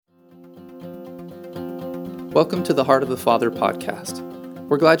Welcome to the Heart of the Father podcast.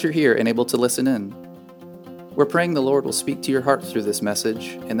 We're glad you're here and able to listen in. We're praying the Lord will speak to your heart through this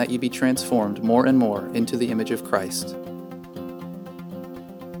message and that you be transformed more and more into the image of Christ.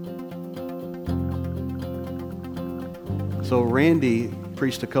 So Randy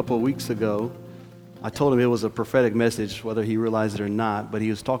preached a couple of weeks ago. I told him it was a prophetic message, whether he realized it or not, but he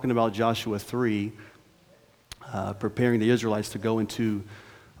was talking about Joshua 3, preparing the Israelites to go into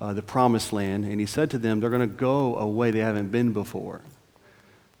the promised land, and he said to them, they're going to go a way they haven't been before,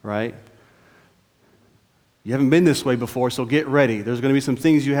 right? You haven't been this way before, so get ready. There's going to be some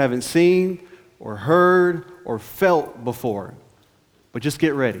things you haven't seen or heard or felt before, but just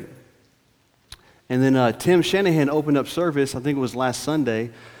get ready. And then Tim Shanahan opened up service, I think it was last Sunday,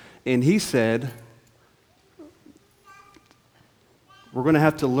 and he said, we're going to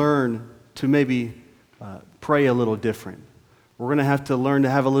have to learn to maybe pray a little different. We're going to have to learn to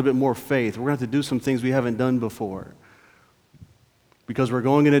have a little bit more faith. We're going to have to do some things we haven't done before because we're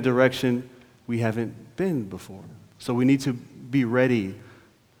going in a direction we haven't been before. So we need to be ready.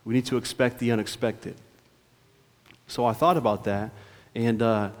 We need to expect the unexpected. So I thought about that, and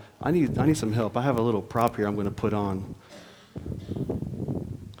I need some help. I have a little prop here I'm going to put on.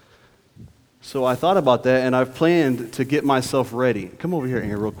 So I thought about that, and I've planned to get myself ready. Come over here,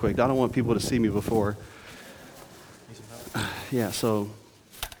 Aaron, real quick. I don't want people to see me before. Yeah, so,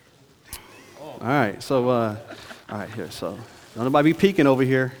 all right, so, all right, here, so, don't nobody be peeking over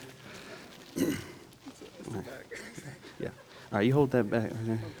here. All right. Yeah, all right, you hold that back right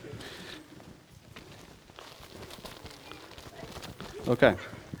there. Okay.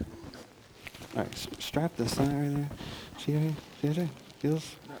 All right, strap this sign right there. See right here? See right there?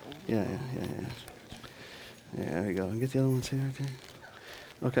 Feels? Yeah. Yeah, there you go. Get the other ones here, okay?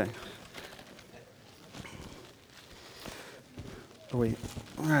 Okay. Oh, wait.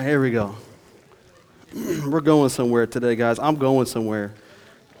 All right, here we go. We're going somewhere today, guys. I'm going somewhere.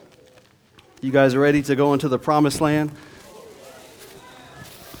 You guys ready to go into the promised land?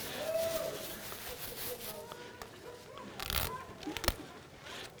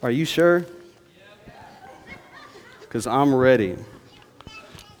 Are you sure? Because I'm ready.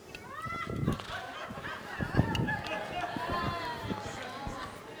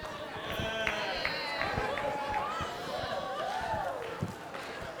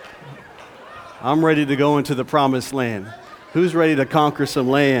 I'm ready to go into the promised land. Who's ready to conquer some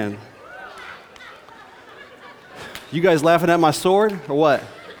land? You guys laughing at my sword or what?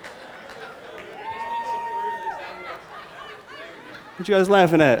 What you guys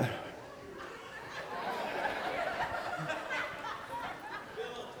laughing at? You know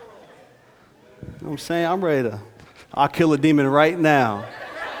what I'm saying? I'm ready to, I'll kill a demon right now.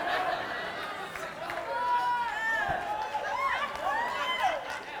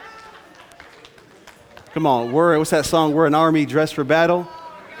 Come on, what's that song? We're an army dressed for battle.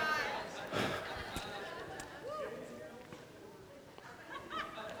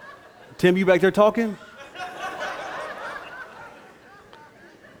 Tim, you back there talking?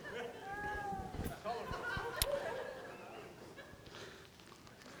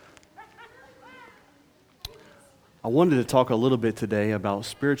 I wanted to talk a little bit today about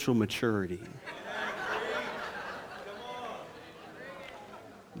spiritual maturity.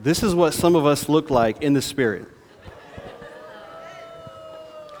 This is what some of us look like in the Spirit.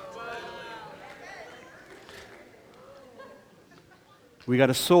 We got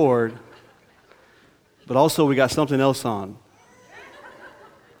a sword, but also we got something else on.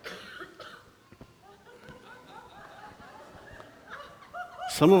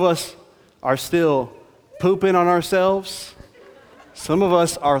 Some of us are still pooping on ourselves. Some of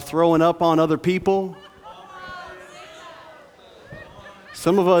us are throwing up on other people.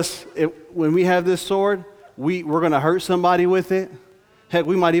 Some of us, when we have this sword, we're going to hurt somebody with it. Heck,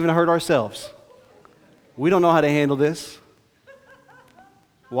 we might even hurt ourselves. We don't know how to handle this.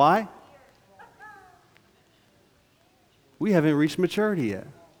 Why? We haven't reached maturity yet.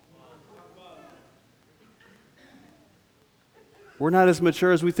 We're not as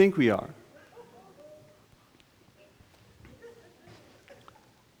mature as we think we are.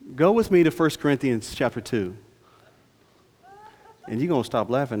 Go with me to 1 Corinthians chapter 2. And you're going to stop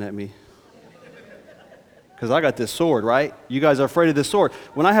laughing at me. Because I got this sword, right? You guys are afraid of this sword.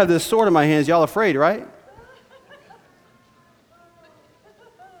 When I have this sword in my hands, y'all afraid, right?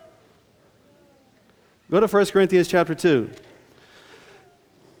 Go to 1 Corinthians chapter 2.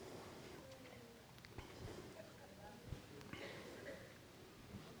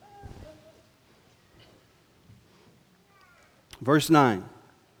 Verse 9.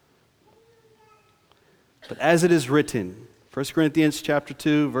 But as it is written, 1 Corinthians chapter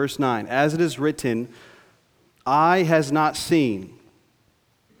 2, verse 9, as it is written, eye has not seen,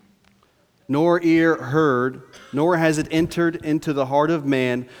 nor ear heard, nor has it entered into the heart of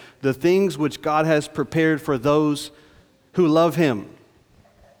man, the things which God has prepared for those who love him.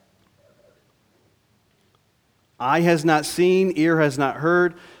 Eye has not seen, ear has not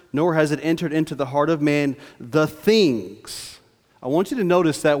heard, nor has it entered into the heart of man, the things. I want you to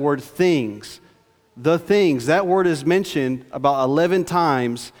notice that word things. The things. That word is mentioned about 11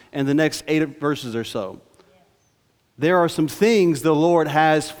 times in the next 8 verses or so. There are some things the Lord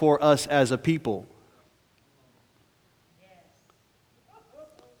has for us as a people.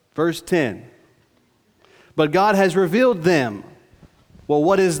 Verse 10. But God has revealed them. Well,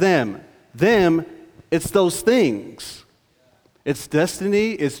 what is them? Them, it's those things. It's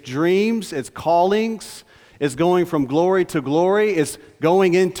destiny, it's dreams, it's callings, it's going from glory to glory, it's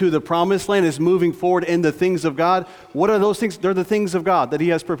going into the promised land, it's moving forward in the things of God. What are those things? They're the things of God that he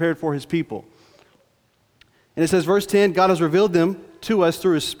has prepared for his people. And it says, verse 10, God has revealed them to us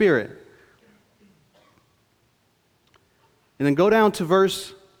through his Spirit. And then go down to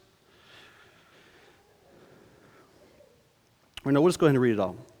verse, or no, we'll just go ahead and read it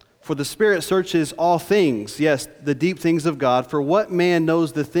all. For the Spirit searches all things, yes, the deep things of God. For what man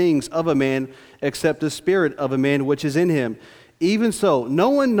knows the things of a man except the Spirit of a man which is in him? Even so, no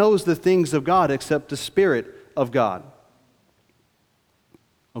one knows the things of God except the Spirit of God.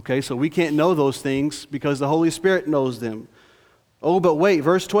 Okay, so we can't know those things because the Holy Spirit knows them. Oh, but wait,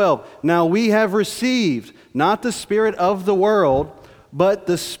 verse 12. Now we have received not the spirit of the world, but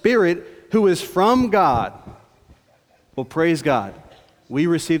the Spirit who is from God. Well, praise God. We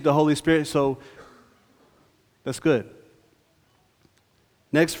received the Holy Spirit, so that's good.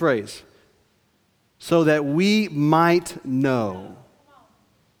 Next phrase. So that we might know.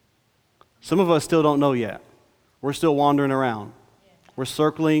 Some of us still don't know yet. We're still wandering around. We're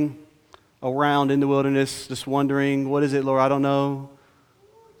circling around in the wilderness, just wondering, what is it, Lord? I don't know.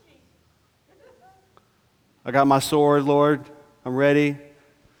 I got my sword, Lord. I'm ready.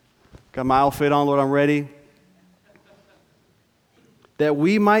 Got my outfit on, Lord. I'm ready. That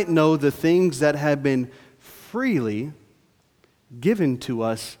we might know the things that have been freely given to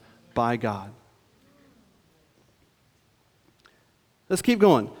us by God. Let's keep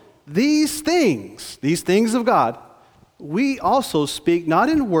going. These things of God, we also speak not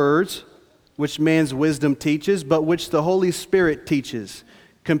in words which man's wisdom teaches, but which the Holy Spirit teaches,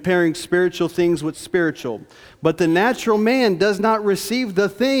 comparing spiritual things with spiritual. But the natural man does not receive the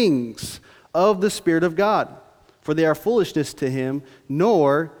things of the Spirit of God, for they are foolishness to him,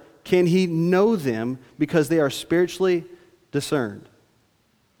 nor can he know them because they are spiritually discerned.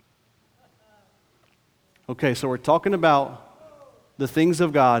 Okay, so we're talking about the things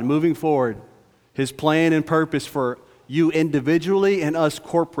of God moving forward, his plan and purpose for you individually and us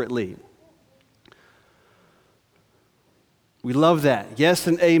corporately. We love that. Yes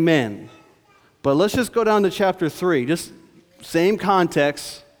and amen. But let's just go down to chapter 3. Just same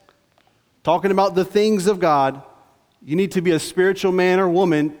context. Talking about the things of God. You need to be a spiritual man or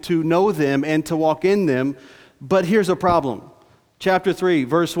woman to know them and to walk in them. But here's a problem. Chapter 3,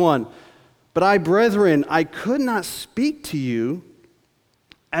 verse 1. But I, brethren, I could not speak to you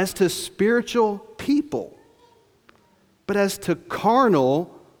as to spiritual people, but as to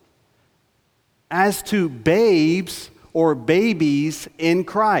carnal, as to babes or babies in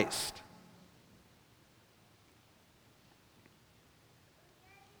Christ.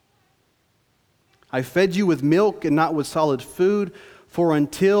 I fed you with milk and not with solid food, for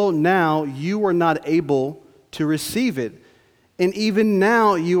until now you were not able to receive it, and even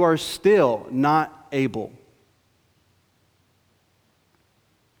now you are still not able.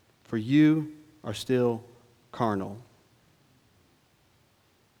 For you are still carnal.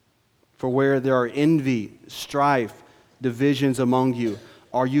 For where there are envy, strife, divisions among you,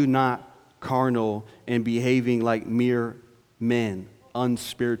 are you not carnal and behaving like mere men,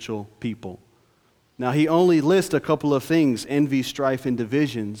 unspiritual people? Now, he only lists a couple of things, envy, strife, and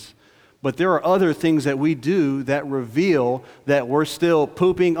divisions. But there are other things that we do that reveal that we're still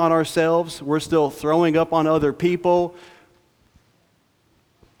pooping on ourselves, we're still throwing up on other people.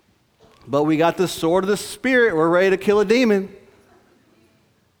 But we got the sword of the Spirit, we're ready to kill a demon.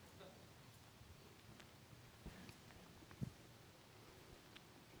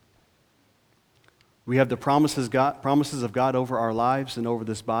 We have the promises of God over our lives and over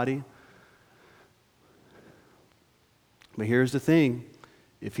this body. But here's the thing.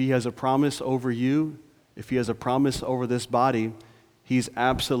 If he has a promise over you, if he has a promise over this body, he's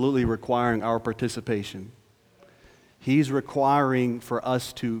absolutely requiring our participation. He's requiring for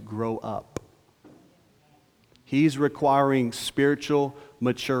us to grow up. He's requiring spiritual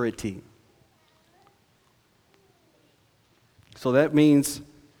maturity. So that means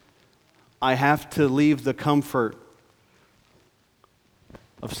I have to leave the comfort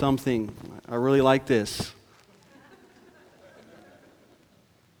of something. I really like this.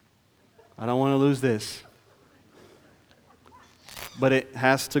 I don't want to lose this. But it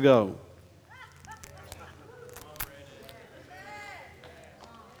has to go.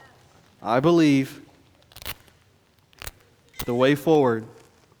 I believe the way forward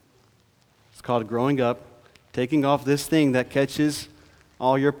is called growing up, taking off this thing that catches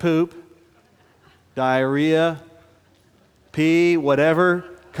all your poop, diarrhea, pee, whatever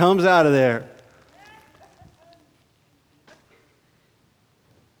comes out of there.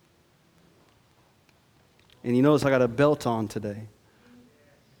 And you notice I got a belt on today.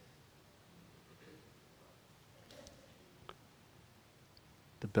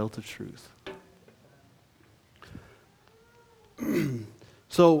 The belt of truth.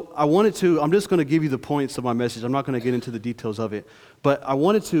 So I'm just going to give you the points of my message. I'm not going to get into the details of it. But I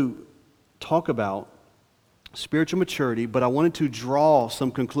wanted to talk about spiritual maturity, but I wanted to draw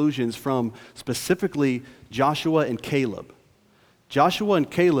some conclusions from specifically Joshua and Caleb. Joshua and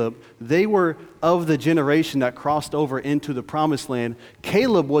Caleb, they were of the generation that crossed over into the promised land.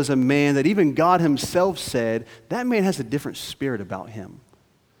 Caleb was a man that even God himself said, that man has a different spirit about him.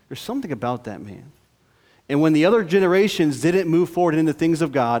 There's something about that man. And when the other generations didn't move forward into things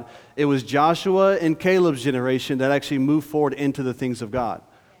of God, it was Joshua and Caleb's generation that actually moved forward into the things of God.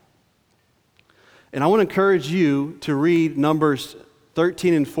 And I want to encourage you to read Numbers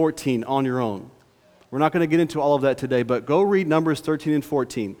 13 and 14 on your own. We're not going to get into all of that today, but go read Numbers 13 and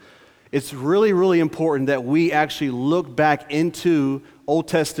 14. It's really, really important that we actually look back into Old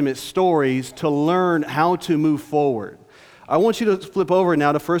Testament stories to learn how to move forward. I want you to flip over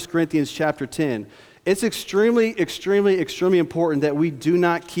now to 1 Corinthians chapter 10. It's extremely, extremely, extremely important that we do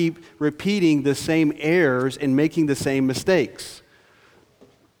not keep repeating the same errors and making the same mistakes.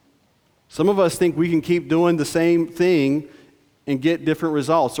 Some of us think we can keep doing the same thing and get different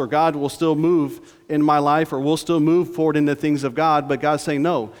results, or God will still move in my life, or we'll still move forward in the things of God, but God's saying,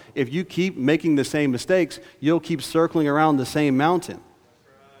 no, if you keep making the same mistakes, you'll keep circling around the same mountain.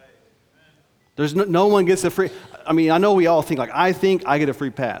 There's no one gets a free, I know we all think, I think I get a free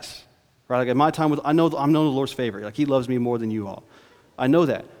pass. Right? Like at my time, I know I'm the Lord's favorite. Like He loves me more than you all. I know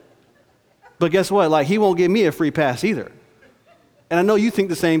that. But guess what? Like He won't give me a free pass either. And I know you think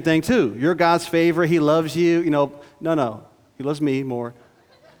the same thing too. You're God's favorite. He loves you. No. He loves me more.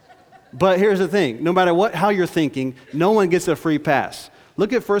 But here's the thing. No matter how you're thinking, no one gets a free pass.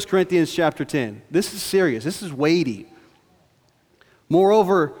 Look at 1 Corinthians chapter 10. This is serious. This is weighty.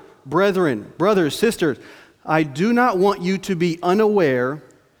 Moreover, brethren, brothers, sisters, I do not want you to be unaware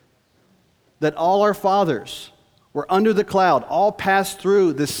that all our fathers were under the cloud, all passed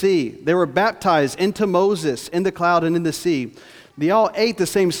through the sea. They were baptized into Moses in the cloud and in the sea. They all ate the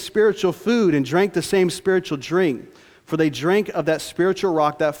same spiritual food and drank the same spiritual drink, for they drank of that spiritual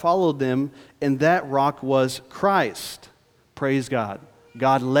rock that followed them, and that rock was Christ. Praise God.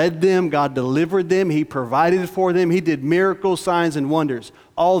 God led them, God delivered them, He provided for them, He did miracles, signs, and wonders,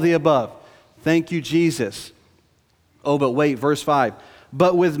 all the above. Thank you, Jesus. Oh, but wait, verse 5.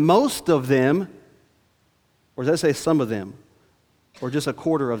 But with most of them, or does that say some of them, or just a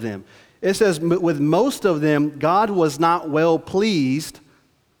quarter of them? It says, with most of them, God was not well pleased.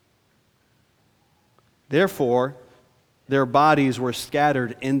 Therefore, their bodies were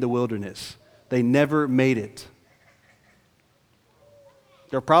scattered in the wilderness. They never made it.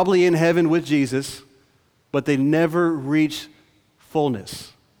 They're probably in heaven with Jesus, but they never reached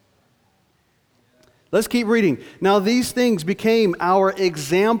fullness. Let's keep reading. Now these things became our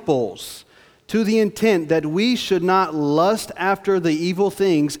examples, to the intent that we should not lust after the evil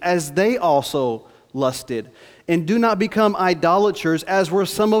things as they also lusted, and do not become idolaters as were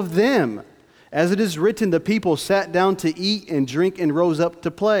some of them. As it is written, the people sat down to eat and drink and rose up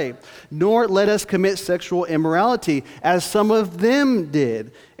to play. Nor let us commit sexual immorality as some of them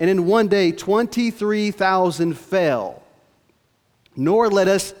did, and in one day 23,000 fell. Nor let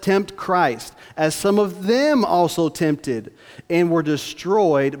us tempt Christ, as some of them also tempted, and were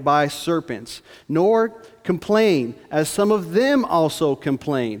destroyed by serpents. Nor complain, as some of them also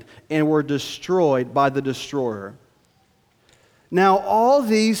complained, and were destroyed by the destroyer. Now all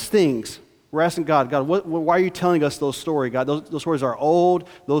these things, we're asking God, why are you telling us those stories, God? Those stories are old.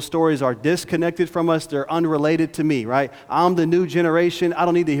 Those stories are disconnected from us. They're unrelated to me, right? I'm the new generation. I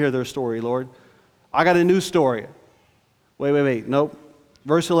don't need to hear their story, Lord. I got a new story. Wait. Nope.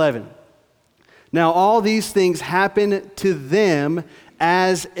 Verse 11. Now all these things happened to them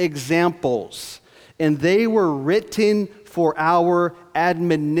as examples, and they were written for our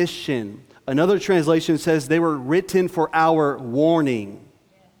admonition, Another translation says they were written for our warning.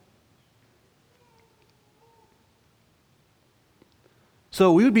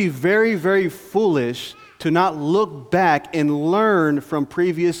 So we would be very, very foolish to not look back and learn from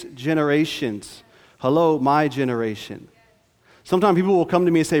previous generations. Hello, my generation. Sometimes people will come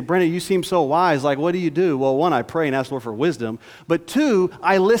to me and say, Brendan, you seem so wise. Like, what do you do? Well, one, I pray and ask Lord for wisdom. But two,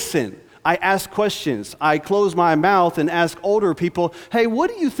 I listen. I ask questions. I close my mouth and ask older people, hey, what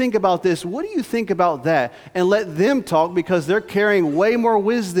do you think about this? What do you think about that? And let them talk because they're carrying way more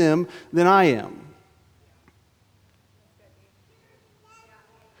wisdom than I am.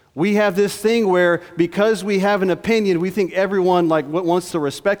 We have this thing where because we have an opinion, we think everyone wants to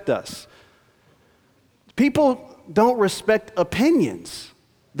respect us. People don't respect opinions.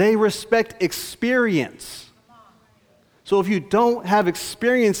 They respect experience. So if you don't have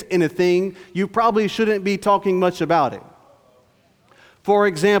experience in a thing, you probably shouldn't be talking much about it. For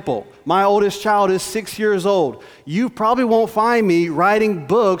example, my oldest child is 6 years old. You probably won't find me writing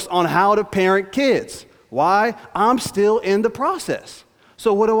books on how to parent kids. Why? I'm still in the process.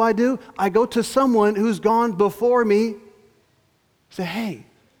 So what do? I go to someone who's gone before me, say, hey,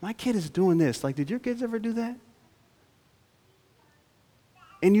 my kid is doing this. Like, did your kids ever do that?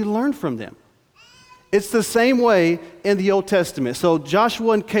 And you learn from them. It's the same way in the Old Testament. So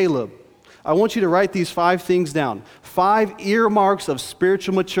Joshua and Caleb, I want you to write these 5 things down. 5 earmarks of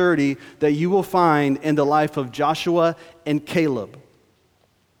spiritual maturity that you will find in the life of Joshua and Caleb.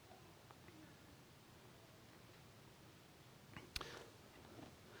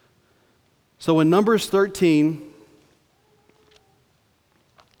 So in Numbers 13,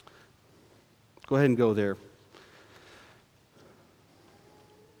 go ahead and go there.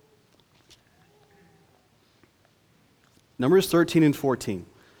 Numbers 13 and 14.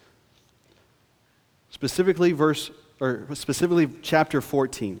 Specifically chapter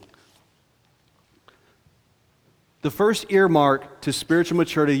 14. The first earmark to spiritual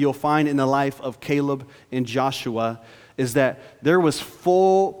maturity you'll find in the life of Caleb and Joshua is that there was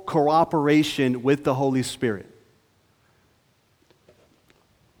full cooperation with the Holy Spirit.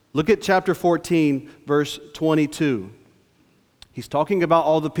 Look at chapter 14, verse 22. He's talking about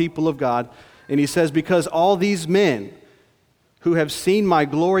all the people of God, and he says, because all these men who have seen my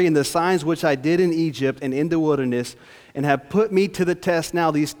glory and the signs which I did in Egypt and in the wilderness, and have put me to the test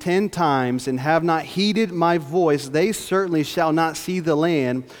now these 10 times, and have not heeded my voice, they certainly shall not see the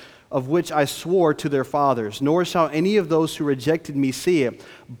land of which I swore to their fathers, nor shall any of those who rejected me see it.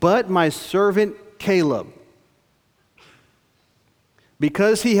 But my servant Caleb,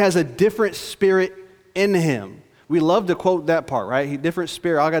 because he has a different spirit in him. We love to quote that part, right? Different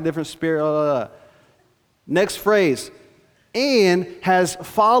spirit, I got a different spirit. Next phrase, and has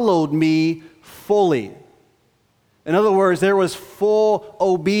followed me fully. In other words, there was full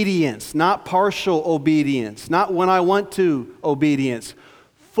obedience, not partial obedience, not when I want to obedience.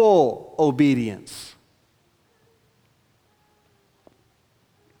 Full obedience.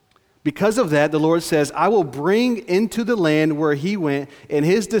 Because of that, the Lord says, I will bring into the land where he went, and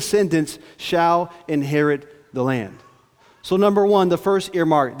his descendants shall inherit the land. So number one, the first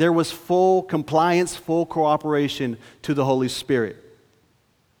earmark, there was full compliance, full cooperation to the Holy Spirit.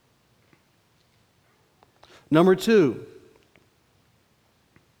 Number two,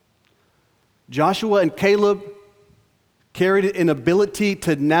 Joshua and Caleb carried an ability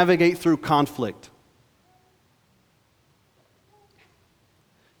to navigate through conflict.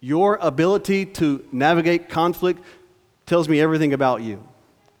 Your ability to navigate conflict tells me everything about you.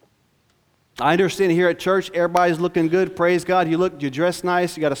 I understand here at church, everybody's looking good, praise God, you dress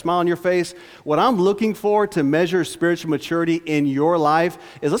nice, you got a smile on your face. What I'm looking for to measure spiritual maturity in your life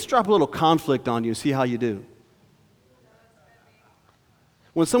is let's drop a little conflict on you and see how you do.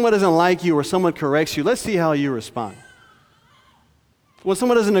 When someone doesn't like you or someone corrects you, let's see how you respond. When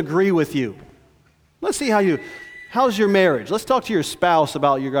someone doesn't agree with you, let's see how's your marriage? Let's talk to your spouse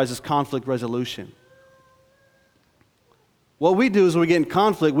about your guys' conflict resolution. What we do is when we get in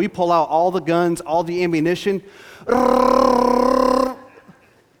conflict, we pull out all the guns, all the ammunition.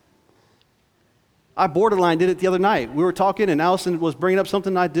 I borderline did it the other night. We were talking and Allison was bringing up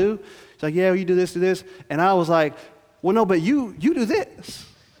something I do. She's like, yeah, you do this, do this. And I was like, well, no, but you do this.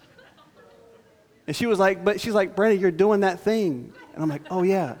 And she's like, Brandon, you're doing that thing. And I'm like, oh,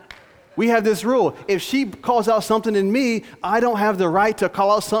 yeah. We have this rule. If she calls out something in me, I don't have the right to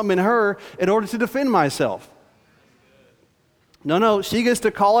call out something in her in order to defend myself. No, she gets to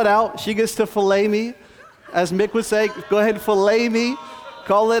call it out. She gets to fillet me. As Mick would say, go ahead and fillet me.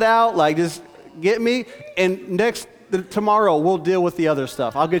 Call it out. Like, just get me. And tomorrow, we'll deal with the other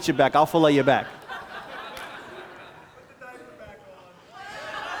stuff. I'll get you back. I'll fillet you back.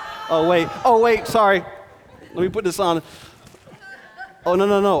 Oh, wait, sorry. Let me put this on. Oh,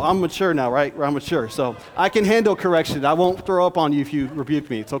 no. I'm mature now, right? I'm mature. So I can handle correction. I won't throw up on you if you rebuke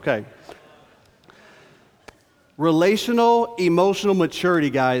me. It's okay. Relational, emotional maturity,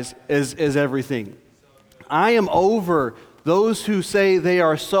 guys, is everything. I am over those who say they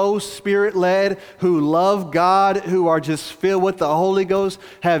are so spirit-led, who love God, who are just filled with the Holy Ghost,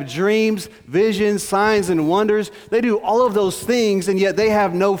 have dreams, visions, signs, and wonders. They do all of those things, and yet they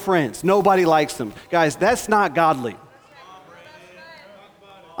have no friends. Nobody likes them. Guys, that's not godly.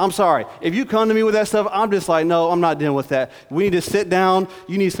 I'm sorry. If you come to me with that stuff, I'm just like, no, I'm not dealing with that. We need to sit down.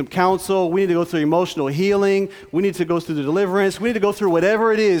 You need some counsel. We need to go through emotional healing. We need to go through the deliverance. We need to go through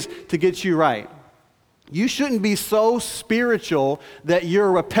whatever it is to get you right. You shouldn't be so spiritual that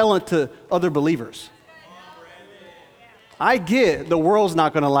you're repellent to other believers. I get the world's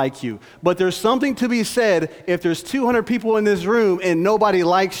not going to like you, but there's something to be said if there's 200 people in this room and nobody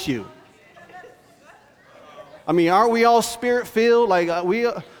likes you. I mean, aren't we all spirit-filled? Like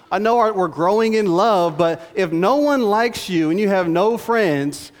I know we're growing in love, but if no one likes you and you have no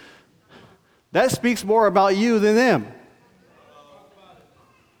friends, that speaks more about you than them.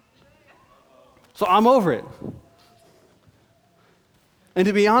 So I'm over it. And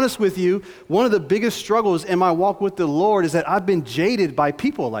to be honest with you, one of the biggest struggles in my walk with the Lord is that I've been jaded by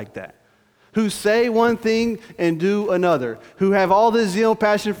people like that, who say one thing and do another, who have all this zeal and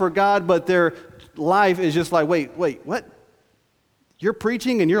passion for God, but their life is just like, wait, what? You're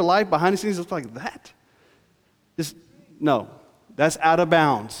preaching and your life behind the scenes looks like that? No, that's out of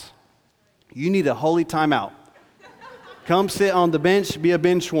bounds. You need a holy timeout. Come sit on the bench, be a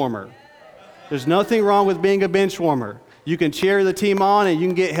bench warmer. There's nothing wrong with being a bench warmer. You can cheer the team on and you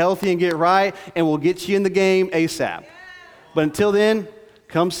can get healthy and get right, and we'll get you in the game ASAP. But until then,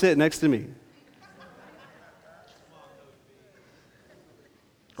 come sit next to me.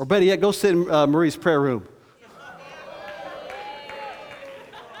 Or better yet, go sit in Marie's prayer room.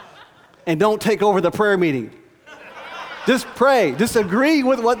 And don't take over the prayer meeting. Just pray. Just agree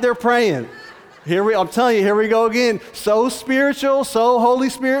with what they're praying. I'm telling you, here we go again. So spiritual, so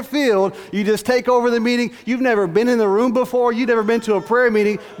Holy Spirit filled. You just take over the meeting. You've never been in the room before. You've never been to a prayer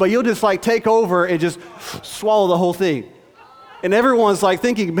meeting, but you'll just like take over and just swallow the whole thing. And everyone's like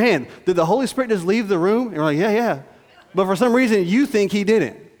thinking, man, did the Holy Spirit just leave the room? And we're like, yeah. But for some reason, you think he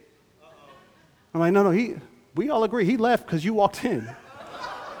didn't. I'm like, no, we all agree. He left because you walked in.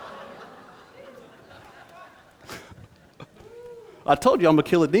 I told you I'm going to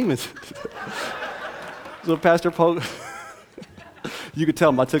kill the demons. So Pastor Polk, you could tell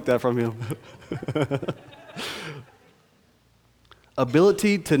him I took that from him.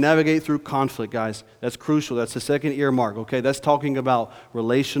 Ability to navigate through conflict, guys. That's crucial. That's the second earmark, okay? That's talking about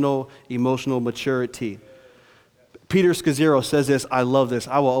relational, emotional maturity. Peter Scazzero says this. I love this.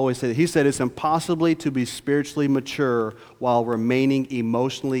 I will always say that. He said it's impossible to be spiritually mature while remaining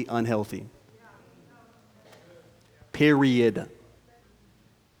emotionally unhealthy. Period.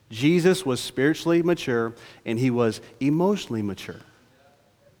 Jesus was spiritually mature and he was emotionally mature.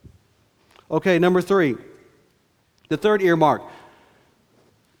 Okay, number 3. The third earmark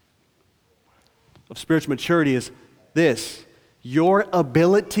of spiritual maturity is this: your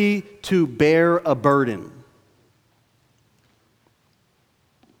ability to bear a burden.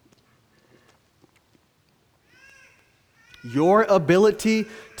 Your ability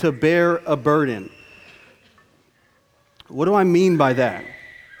to bear a burden. What do I mean by that?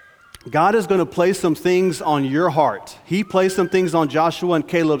 God is going to place some things on your heart. He placed some things on Joshua and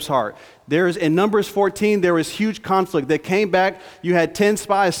Caleb's heart. In Numbers 14, there was huge conflict. They came back. You had 10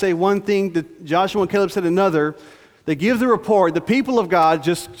 spies say one thing, Joshua and Caleb said another. They give the report. The people of God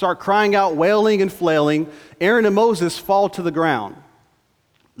just start crying out, wailing and flailing. Aaron and Moses fall to the ground.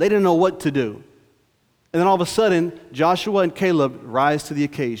 They didn't know what to do. And then all of a sudden, Joshua and Caleb rise to the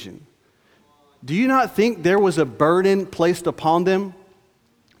occasion. Do you not think there was a burden placed upon them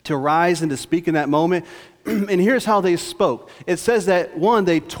to rise and to speak in that moment? And here's how they spoke. It says that, one,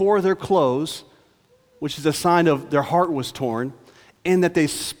 they tore their clothes, which is a sign of their heart was torn, and that they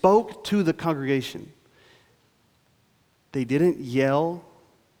spoke to the congregation. They didn't yell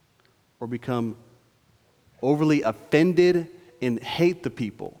or become overly offended and hate the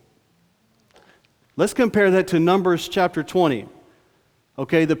people. Let's compare that to Numbers chapter 20.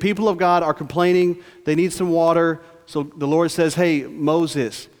 Okay, the people of God are complaining. They need some water. So the Lord says, hey,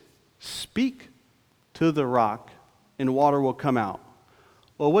 Moses, speak to the rock and water will come out.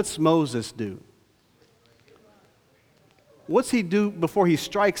 Well, what's Moses do? What's he do before he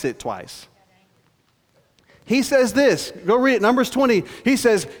strikes it twice? He says this. Go read it, Numbers 20. He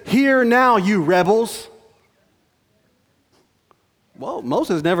says, hear now, you rebels. Well,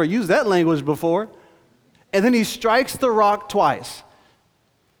 Moses never used that language before. And then he strikes the rock twice.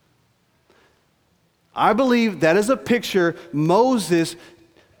 I believe that is a picture. Moses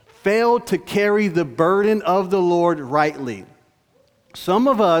failed to carry the burden of the Lord rightly. Some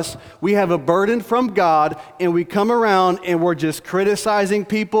of us, we have a burden from God, and we come around and we're just criticizing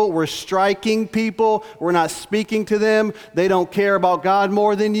people, we're striking people, we're not speaking to them, they don't care about God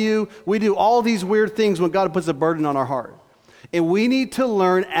more than you. We do all these weird things when God puts a burden on our heart. And we need to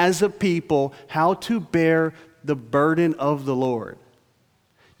learn as a people how to bear the burden of the Lord.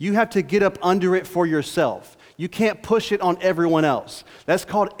 You have to get up under it for yourself. You can't push it on everyone else. That's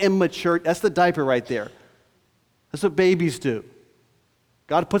called immature. That's the diaper right there. That's what babies do.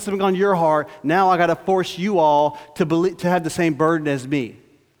 God puts something on your heart. Now I got to force you all to have the same burden as me.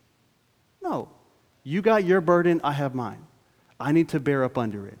 No. You got your burden, I have mine. I need to bear up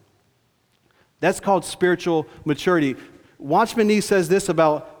under it. That's called spiritual maturity. Watchman Nee says this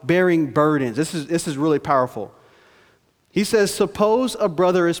about bearing burdens. This is really powerful. He says, suppose a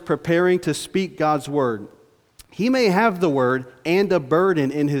brother is preparing to speak God's word. He may have the word and a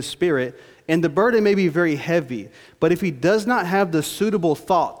burden in his spirit, and the burden may be very heavy. But if he does not have the suitable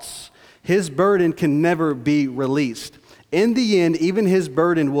thoughts, his burden can never be released. In the end, even his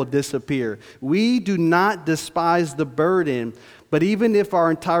burden will disappear. We do not despise the burden, but even if our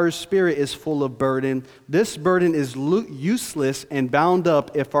entire spirit is full of burden, this burden is useless and bound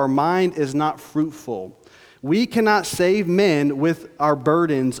up if our mind is not fruitful. We cannot save men with our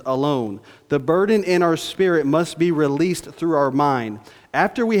burdens alone. The burden in our spirit must be released through our mind.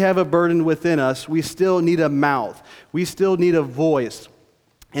 After we have a burden within us, we still need a mouth. We still need a voice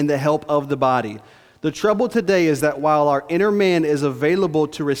and the help of the body. The trouble today is that while our inner man is available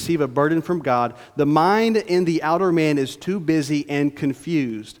to receive a burden from God, the mind in the outer man is too busy and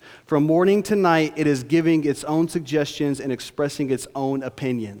confused. From morning to night, it is giving its own suggestions and expressing its own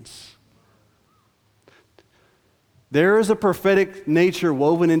opinions. There is a prophetic nature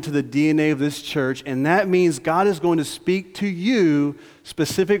woven into the DNA of this church, and that means God is going to speak to you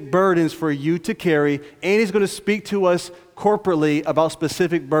specific burdens for you to carry, and He's going to speak to us corporately about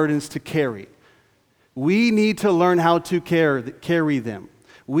specific burdens to carry. We need to learn how to carry them.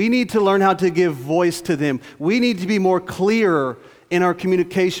 We need to learn how to give voice to them. We need to be more clear in our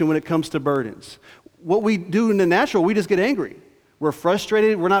communication when it comes to burdens. What we do in the natural, we just get angry. We're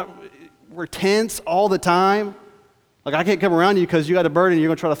frustrated. We're tense all the time. Like, I can't come around you because you got a burden and you're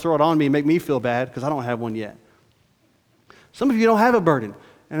going to try to throw it on me and make me feel bad because I don't have one yet. Some of you don't have a burden,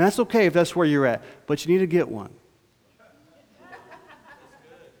 and that's okay if that's where you're at, but you need to get one.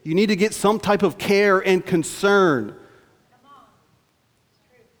 You need to get some type of care and concern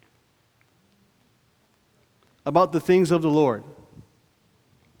about the things of the Lord.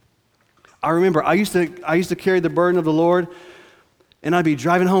 I remember I used to carry the burden of the Lord. And I'd be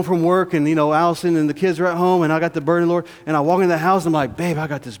driving home from work, and, Allison and the kids are at home, and I got the burden, Lord. And I walk into the house, and I'm like, babe, I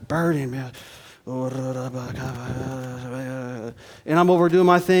got this burden, man. And I'm over doing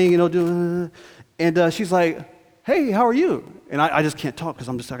my thing, and she's like, hey, how are you? And I just can't talk because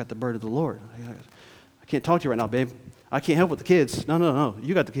I got the burden of the Lord. I can't talk to you right now, babe. I can't help with the kids. No.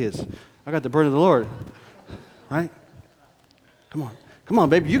 You got the kids. I got the burden of the Lord. Right? Come on,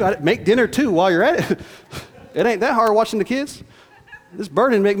 babe. You got it. Make dinner, too, while you're at it. It ain't that hard watching the kids. This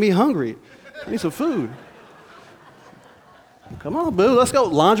burden make me hungry. I need some food. Come on, boo, let's go.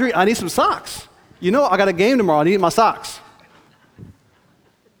 Laundry, I need some socks. I got a game tomorrow. I need my socks.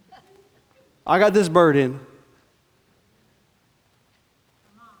 I got this burden.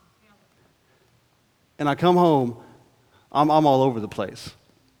 And I come home, I'm all over the place.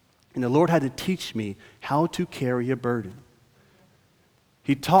 And the Lord had to teach me how to carry a burden.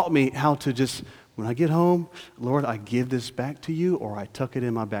 He taught me how to just, when I get home, Lord, I give this back to you, or I tuck it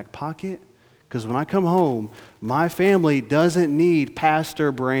in my back pocket. Because when I come home, my family doesn't need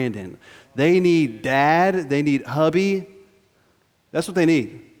Pastor Brandon. They need Dad. They need hubby. That's what they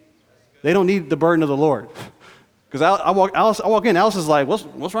need. They don't need the burden of the Lord. Because I walk in, Alice is like,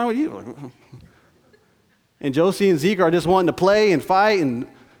 what's wrong with you? And Josie and Zeke are just wanting to play and fight, and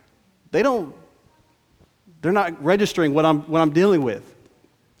they're not registering what I'm dealing with.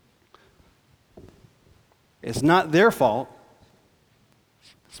 It's not their fault.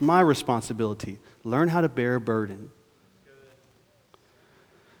 It's my responsibility. Learn how to bear a burden.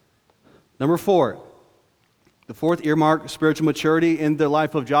 Number 4, the fourth earmark, spiritual maturity in the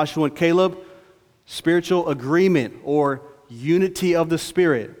life of Joshua and Caleb, spiritual agreement or unity of the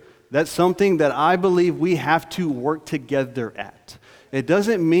Spirit. That's something that I believe we have to work together at. It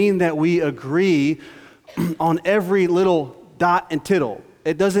doesn't mean that we agree on every little dot and tittle.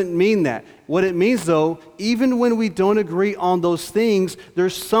 It doesn't mean that. What it means, though, even when we don't agree on those things,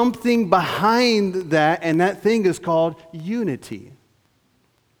 there's something behind that, and that thing is called unity.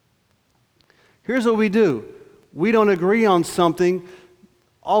 Here's what we do. We don't agree on something.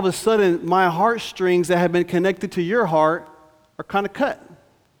 All of a sudden, my heartstrings that have been connected to your heart are kind of cut.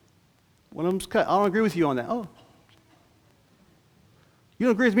 One of them's cut. I don't agree with you on that. Oh. You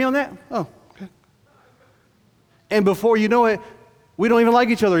don't agree with me on that? Oh, okay. And before you know it, we don't even like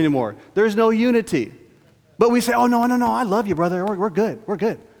each other anymore. There's no unity. But we say, oh, no, I love you, brother. We're good.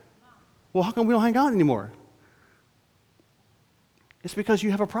 Well, how come we don't hang out anymore? It's because you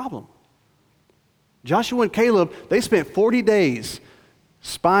have a problem. Joshua and Caleb, they spent 40 days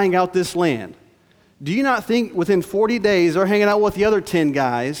spying out this land. Do you not think within 40 days they're hanging out with the other 10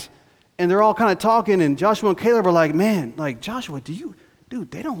 guys and they're all kind of talking, and Joshua and Caleb are like, man, like, Joshua, dude,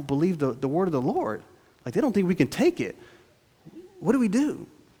 they don't believe the word of the Lord. Like, they don't think we can take it. What do we do?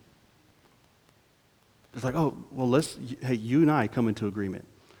 It's like, oh, well, hey, you and I come into agreement.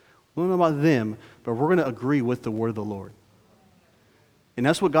 We don't know about them, but we're going to agree with the word of the Lord. And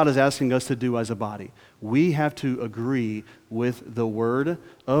that's what God is asking us to do as a body. We have to agree with the word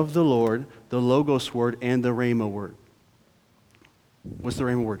of the Lord, the Logos word, and the Rhema word. What's the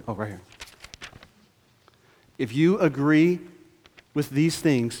Rhema word? Oh, right here. If you agree with these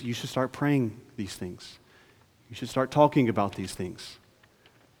things, you should start praying these things. You should start talking about these things.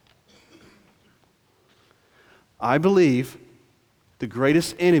 I believe the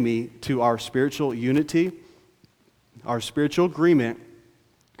greatest enemy to our spiritual unity, our spiritual agreement,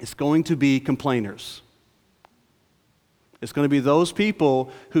 is going to be complainers. It's going to be those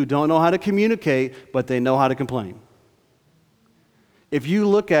people who don't know how to communicate, but they know how to complain. If you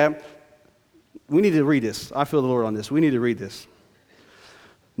look at, we need to read this. I feel the Lord on this. We need to read this.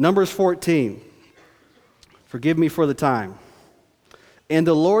 Numbers 14. Forgive me for the time. And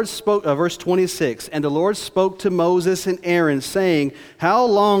the Lord spoke, verse 26, and the Lord spoke to Moses and Aaron, saying, how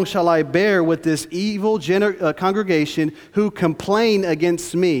long shall I bear with this evil congregation who complain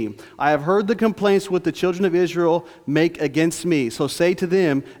against me? I have heard the complaints which the children of Israel make against me. So say to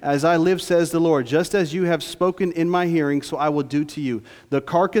them, as I live, says the Lord, just as you have spoken in my hearing, so I will do to you. The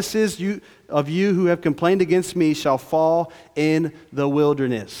carcasses of you who have complained against me shall fall in the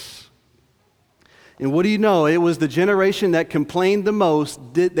wilderness. And what do you know? It was the generation that complained the most.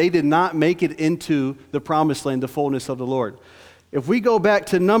 They did not make it into the promised land, the fullness of the Lord. If we go back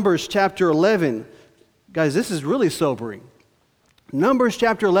to Numbers chapter 11, guys, this is really sobering. Numbers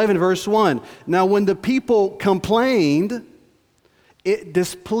chapter 11, verse 1. Now, when the people complained, it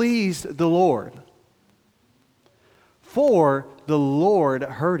displeased the Lord, for the Lord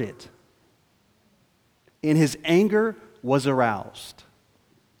heard it, and his anger was aroused.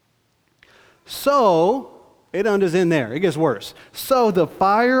 So, it ends in there. It gets worse. So the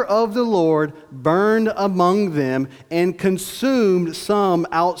fire of the Lord burned among them and consumed some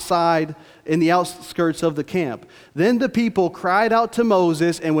outside in the outskirts of the camp. Then the people cried out to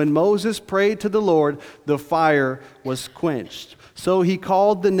Moses, and when Moses prayed to the Lord, the fire was quenched. So he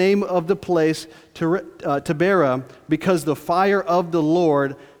called the name of the place Taberah, because the fire of the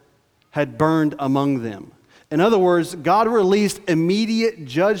Lord had burned among them. In other words, God released immediate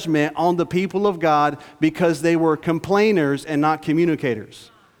judgment on the people of God because they were complainers and not communicators.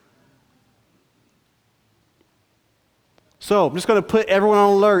 So, I'm just going to put everyone on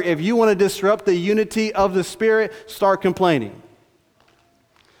alert. If you want to disrupt the unity of the Spirit, start complaining.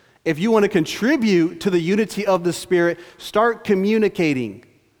 If you want to contribute to the unity of the Spirit, start communicating.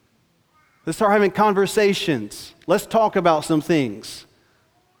 Let's start having conversations. Let's talk about some things.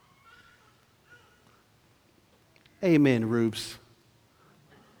 Amen, Rubes.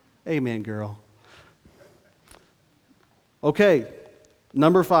 Amen, girl. Okay,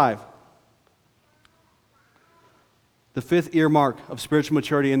 number 5. The 5th earmark of spiritual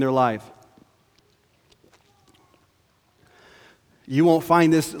maturity in their life. You won't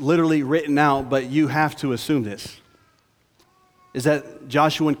find this literally written out, but you have to assume this. Is that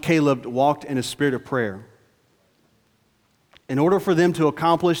Joshua and Caleb walked in a spirit of prayer. In order for them to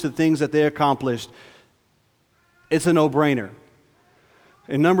accomplish the things that they accomplished, it's a no-brainer.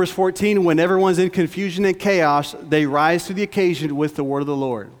 In Numbers 14, when everyone's in confusion and chaos, they rise to the occasion with the word of the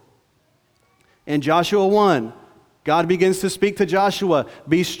Lord. In Joshua 1, God begins to speak to Joshua,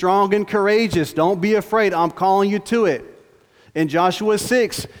 be strong and courageous. Don't be afraid. I'm calling you to it. In Joshua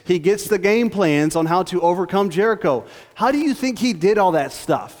 6, he gets the game plans on how to overcome Jericho. How do you think he did all that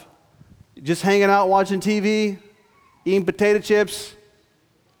stuff? Just hanging out watching TV, eating potato chips,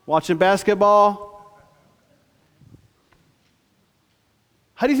 watching basketball?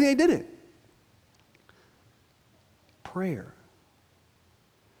 How do you think they did it? Prayer.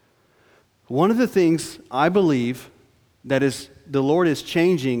 One of the things I believe that is the Lord is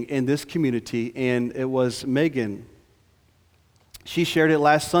changing in this community, and it was Megan. She shared it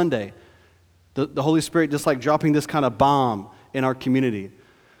last Sunday. The Holy Spirit just like dropping this kind of bomb in our community.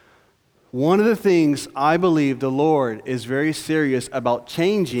 One of the things I believe the Lord is very serious about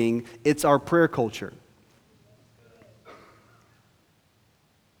changing, it's our prayer culture.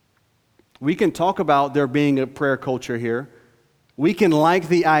 We can talk about there being a prayer culture here. We can like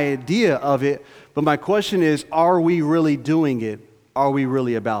the idea of it, but my question is, are we really doing it? Are we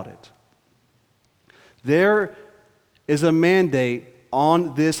really about it? There is a mandate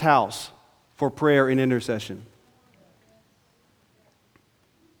on this house for prayer and intercession.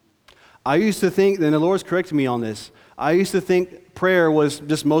 I used to think, and the Lord's corrected me on this, I used to think prayer was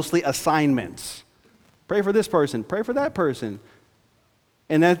just mostly assignments. Pray for this person, pray for that person.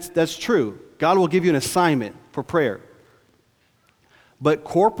 And that's true. God will give you an assignment for prayer. But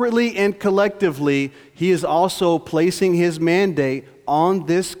corporately and collectively, He is also placing His mandate on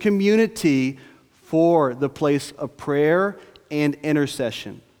this community for the place of prayer and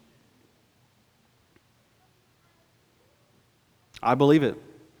intercession. I believe it.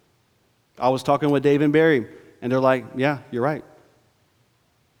 I was talking with Dave and Barry, and they're like, yeah, you're right.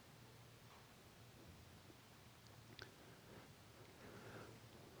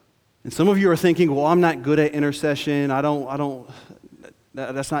 And some of you are thinking, well, I'm not good at intercession.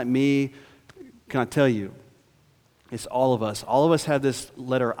 That's not me. Can I tell you? It's all of us. All of us have this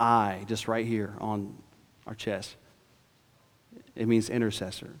letter I just right here on our chest. It means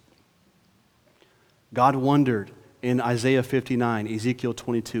intercessor. God wondered in Isaiah 59, Ezekiel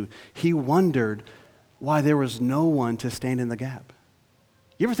 22. He wondered why there was no one to stand in the gap.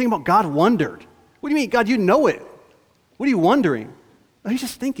 You ever think about God wondered? What do you mean, God, you know it. What are you wondering? He's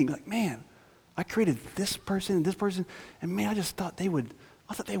just thinking like, man, I created this person, and man, I thought they would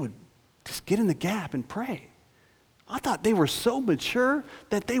just get in the gap and pray. I thought they were so mature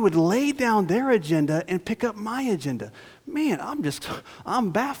that they would lay down their agenda and pick up my agenda. Man,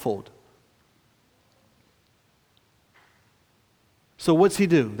 I'm baffled. So what's He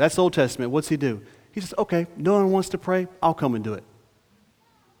do? That's Old Testament. What's He do? He says, okay, no one wants to pray, I'll come and do it.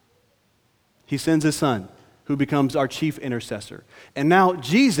 He sends His Son, who becomes our chief intercessor. And now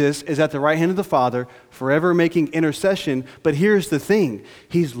Jesus is at the right hand of the Father, forever making intercession. But here's the thing.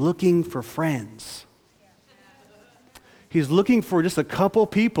 He's looking for friends. He's looking for just a couple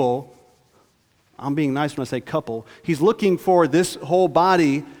people. I'm being nice when I say couple. He's looking for this whole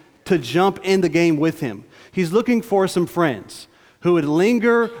body to jump in the game with Him. He's looking for some friends who would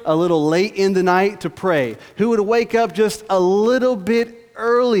linger a little late in the night to pray, who would wake up just a little bit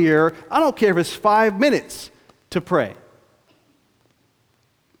earlier. I don't care if it's 5 minutes to pray.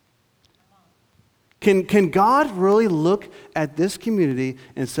 Can God really look at this community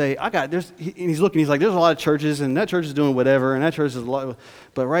and say, he's looking, he's like, there's a lot of churches, and that church is doing whatever, and that church is a lot,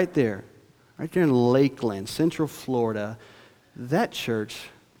 but right there in Lakeland, Central Florida, that church,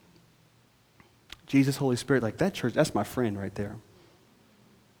 Jesus, Holy Spirit, like that church, that's my friend right there.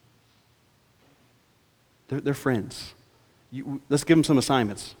 They're friends. Let's give them some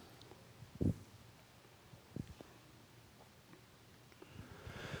assignments.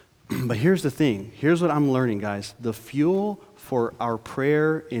 But here's the thing. Here's what I'm learning, guys. The fuel for our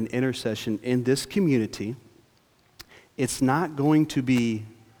prayer and intercession in this community, it's not going to be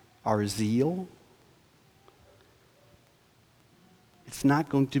our zeal. It's not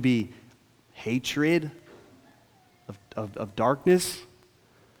going to be hatred of darkness.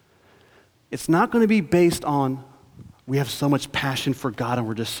 It's not going to be based on we have so much passion for God and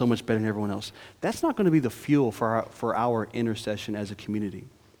we're just so much better than everyone else. That's not going to be the fuel for our intercession as a community.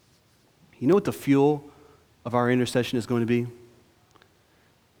 You know what the fuel of our intercession is going to be?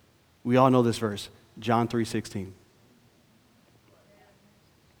 We all know this verse, John 3:16.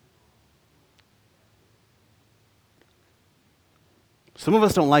 Some of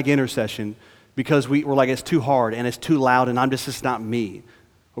us don't like intercession because we're like, it's too hard and it's too loud and it's just not me.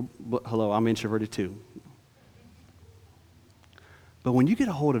 Hello, I'm introverted too. But when you get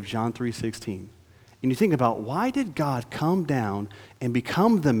a hold of John 3:16 and you think about why did God come down and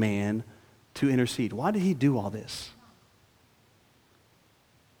become the man to intercede? Why did He do all this?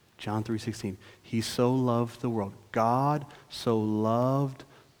 John 3:16. He so loved the world. God so loved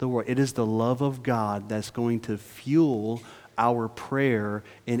the world. It is the love of God that's going to fuel our prayer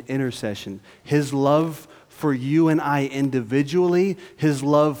and intercession. His love for you and I individually, His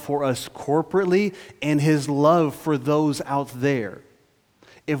love for us corporately, and His love for those out there.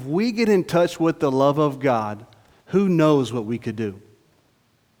 If we get in touch with the love of God, who knows what we could do?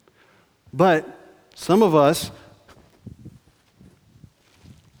 But some of us,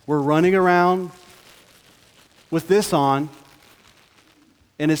 We're running around with this on,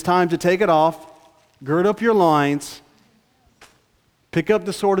 and it's time to take it off, gird up your loins, pick up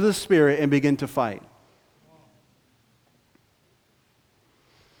the sword of the Spirit, and begin to fight.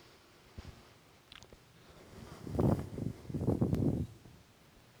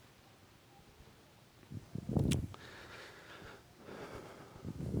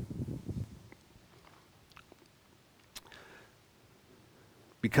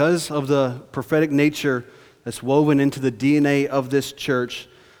 Because of the prophetic nature that's woven into the DNA of this church,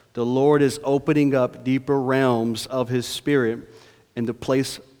 the Lord is opening up deeper realms of His Spirit in the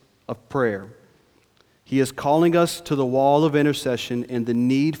place of prayer. He is calling us to the wall of intercession, and the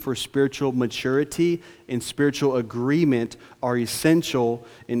need for spiritual maturity and spiritual agreement are essential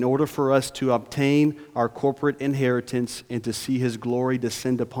in order for us to obtain our corporate inheritance and to see His glory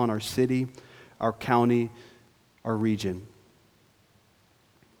descend upon our city, our county, our region.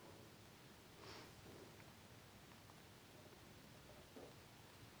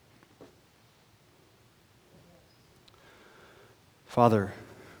 Father,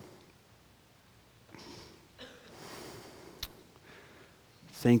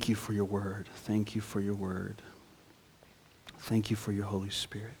 thank you for your word. Thank you for your word. Thank you for your Holy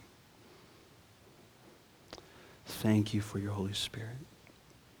Spirit. Thank you for your Holy Spirit.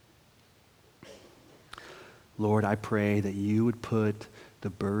 Lord, I pray that you would put the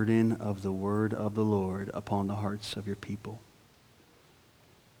burden of the word of the Lord upon the hearts of your people.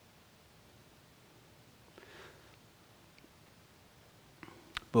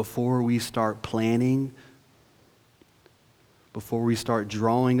 Before we start planning, before we start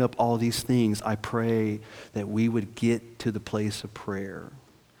drawing up all these things, I pray that we would get to the place of prayer.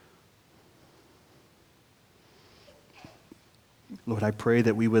 Lord, I pray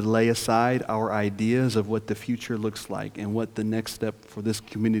that we would lay aside our ideas of what the future looks like and what the next step for this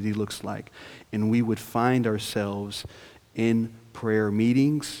community looks like. And we would find ourselves in prayer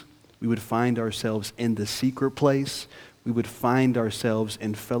meetings. We would find ourselves in the secret place. We would find ourselves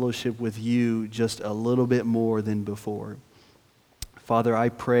in fellowship with you just a little bit more than before. Father, I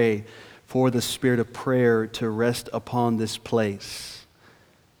pray for the spirit of prayer to rest upon this place,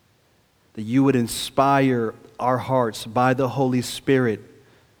 that you would inspire our hearts by the Holy Spirit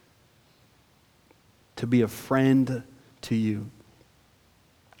to be a friend to you.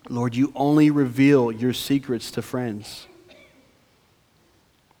 Lord, you only reveal your secrets to friends.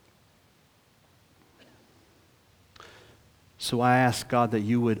 So I ask, God, that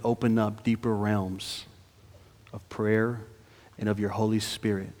you would open up deeper realms of prayer and of your Holy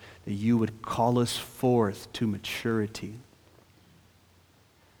Spirit, that you would call us forth to maturity.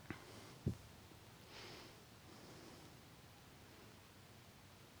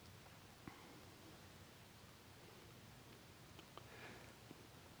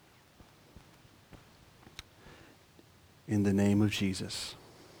 In the name of Jesus.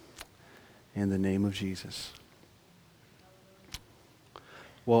 In the name of Jesus.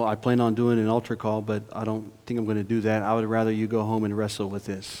 Well, I plan on doing an altar call, but I don't think I'm going to do that. I would rather you go home and wrestle with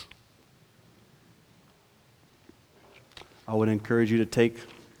this. I would encourage you to take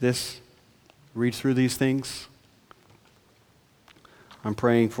this, read through these things. I'm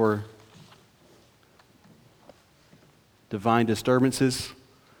praying for divine disturbances,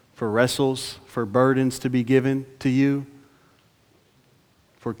 for wrestles, for burdens to be given to you,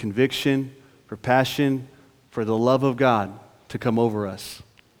 for conviction, for passion, for the love of God to come over us.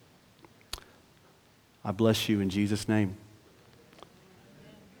 I bless you in Jesus' name.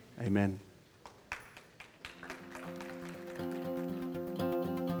 Amen.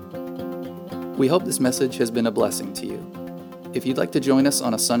 We hope this message has been a blessing to you. If you'd like to join us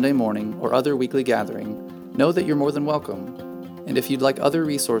on a Sunday morning or other weekly gathering, know that you're more than welcome. And if you'd like other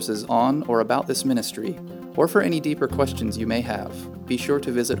resources on or about this ministry, or for any deeper questions you may have, be sure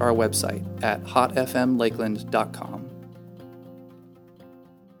to visit our website at hotfmlakeland.com.